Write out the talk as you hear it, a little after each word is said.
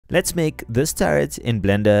Let's make this turret in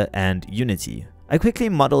Blender and Unity. I quickly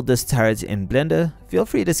modeled this turret in Blender. Feel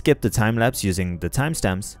free to skip the time-lapse using the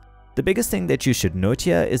timestamps. The biggest thing that you should note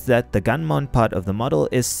here is that the gun mount part of the model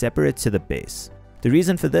is separate to the base. The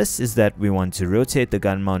reason for this is that we want to rotate the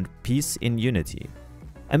gun mount piece in Unity.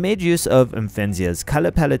 I made use of Mfenzia's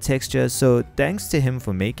color palette texture, so thanks to him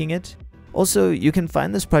for making it. Also, you can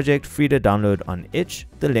find this project free to download on itch,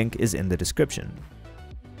 the link is in the description.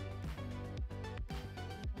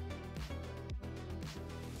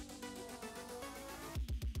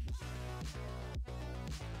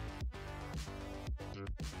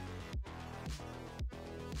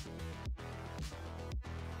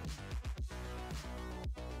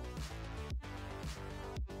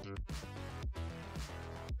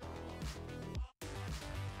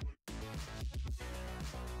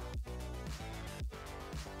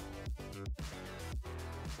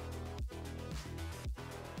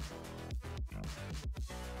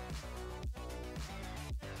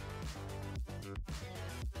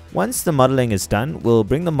 Once the modeling is done, we'll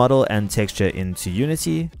bring the model and texture into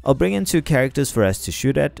Unity. I'll bring in 2 characters for us to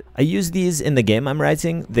shoot at. I use these in the game I'm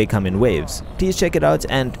writing, they come in waves. Please check it out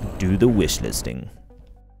and do the wish listing.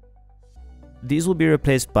 These will be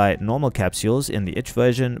replaced by normal capsules in the itch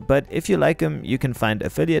version, but if you like them, you can find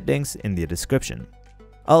affiliate links in the description.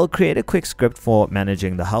 I'll create a quick script for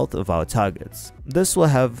managing the health of our targets. This will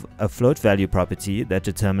have a float value property that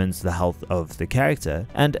determines the health of the character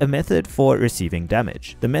and a method for receiving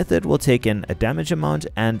damage. The method will take in a damage amount,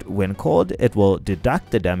 and when called, it will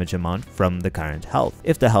deduct the damage amount from the current health.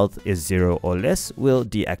 If the health is 0 or less, we'll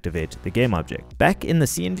deactivate the game object. Back in the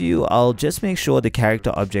scene view, I'll just make sure the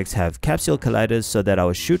character objects have capsule colliders so that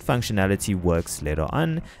our shoot functionality works later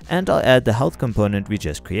on, and I'll add the health component we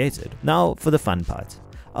just created. Now for the fun part.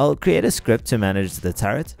 I'll create a script to manage the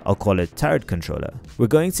turret. I'll call it turret controller. We're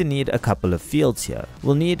going to need a couple of fields here.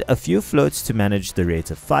 We'll need a few floats to manage the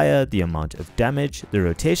rate of fire, the amount of damage, the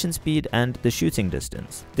rotation speed, and the shooting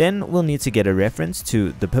distance. Then we'll need to get a reference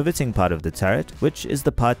to the pivoting part of the turret, which is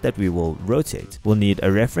the part that we will rotate. We'll need a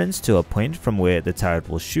reference to a point from where the turret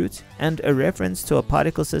will shoot, and a reference to a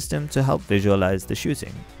particle system to help visualize the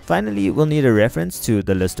shooting. Finally, we'll need a reference to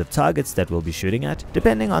the list of targets that we'll be shooting at.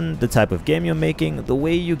 Depending on the type of game you're making, the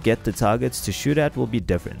way you get the targets to shoot at will be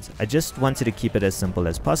different. I just wanted to keep it as simple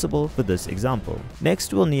as possible for this example.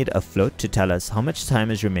 Next, we'll need a float to tell us how much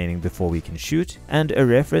time is remaining before we can shoot, and a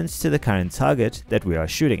reference to the current target that we are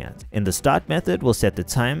shooting at. In the start method, we'll set the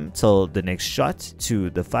time till the next shot to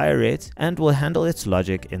the fire rate, and we'll handle its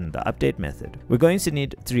logic in the update method. We're going to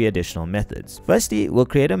need 3 additional methods. Firstly, we'll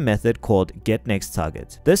create a method called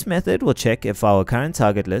getNextTarget. This method will check if our current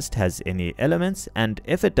target list has any elements, and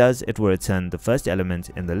if it does, it will return the first element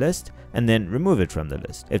in the list and then remove it from the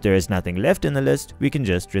list. If there is nothing left in the list, we can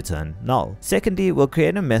just return null. Secondly, we'll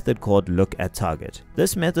create a method called lookAtTarget.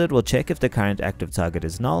 This method will check if the current active target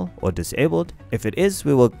is null or disabled. If it is,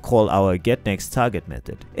 we will call our getNextTarget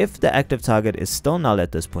method. If the active target is still null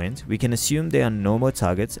at this point, we can assume there are no more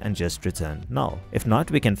targets and just return null. If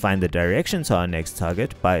not, we can find the direction to our next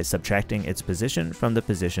target by subtracting its position from the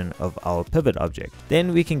position of our pivot object.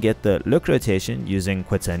 Then we can get the look rotation using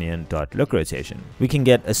quaternion.lookRotation. We can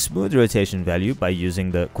get a smooth rotation value by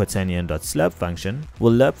using the quaternion.slurp function.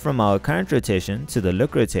 We'll lerp from our current rotation to the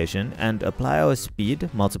look rotation and apply our speed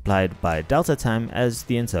multiplied by delta time as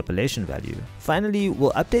the interpolation value. Finally,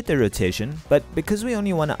 we'll update the rotation, but because we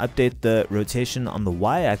only want to update the rotation on the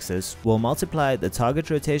y-axis, we'll multiply the target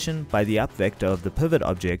rotation by the up vector of the pivot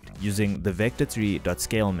object using the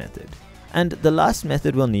vector3.scale method. And the last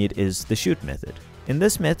method we'll need is the shoot method. In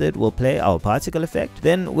this method, we'll play our particle effect,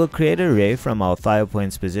 then we'll create a ray from our fire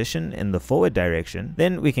point's position in the forward direction.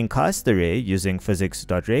 Then we can cast the ray using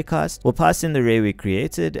physics.raycast. We'll pass in the ray we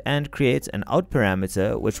created and create an out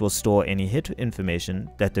parameter which will store any hit information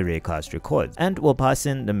that the raycast records. And we'll pass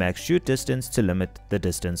in the max shoot distance to limit the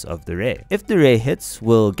distance of the ray. If the ray hits,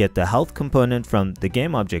 we'll get the health component from the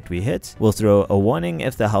game object we hit. We'll throw a warning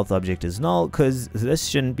if the health object is null, because this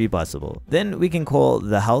shouldn't be possible. Then we can call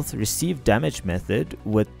the health received damage method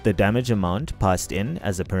with the damage amount passed in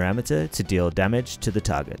as a parameter to deal damage to the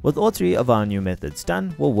target. With all 3 of our new methods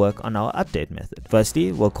done, we'll work on our update method.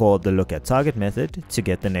 Firstly, we'll call the lookAtTarget method to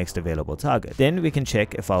get the next available target. Then we can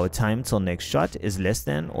check if our time till next shot is less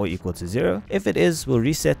than or equal to 0. If it is, we'll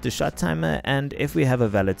reset the shot timer, and if we have a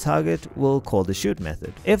valid target, we'll call the shoot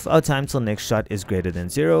method. If our time till next shot is greater than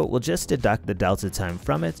 0, we'll just deduct the delta time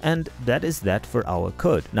from it, and that is that for our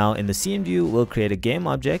code. Now in the scene view, we'll create a game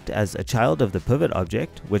object as a child of the pivot pivot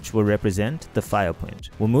object, which will represent the fire point.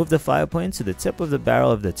 We'll move the fire point to the tip of the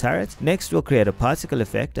barrel of the turret. Next, we'll create a particle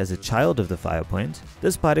effect as a child of the fire point.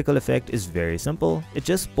 This particle effect is very simple. It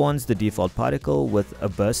just spawns the default particle with a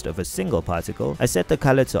burst of a single particle. I set the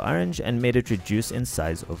color to orange and made it reduce in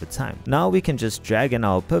size over time. Now we can just drag in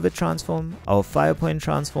our pivot transform, our fire point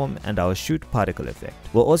transform, and our shoot particle effect.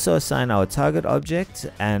 We'll also assign our target object,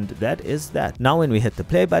 and that is that. Now when we hit the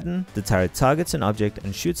play button, the turret targets an object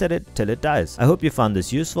and shoots at it till it dies. I hope you found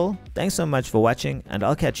this useful. Thanks so much for watching, and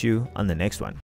I'll catch you on the next one.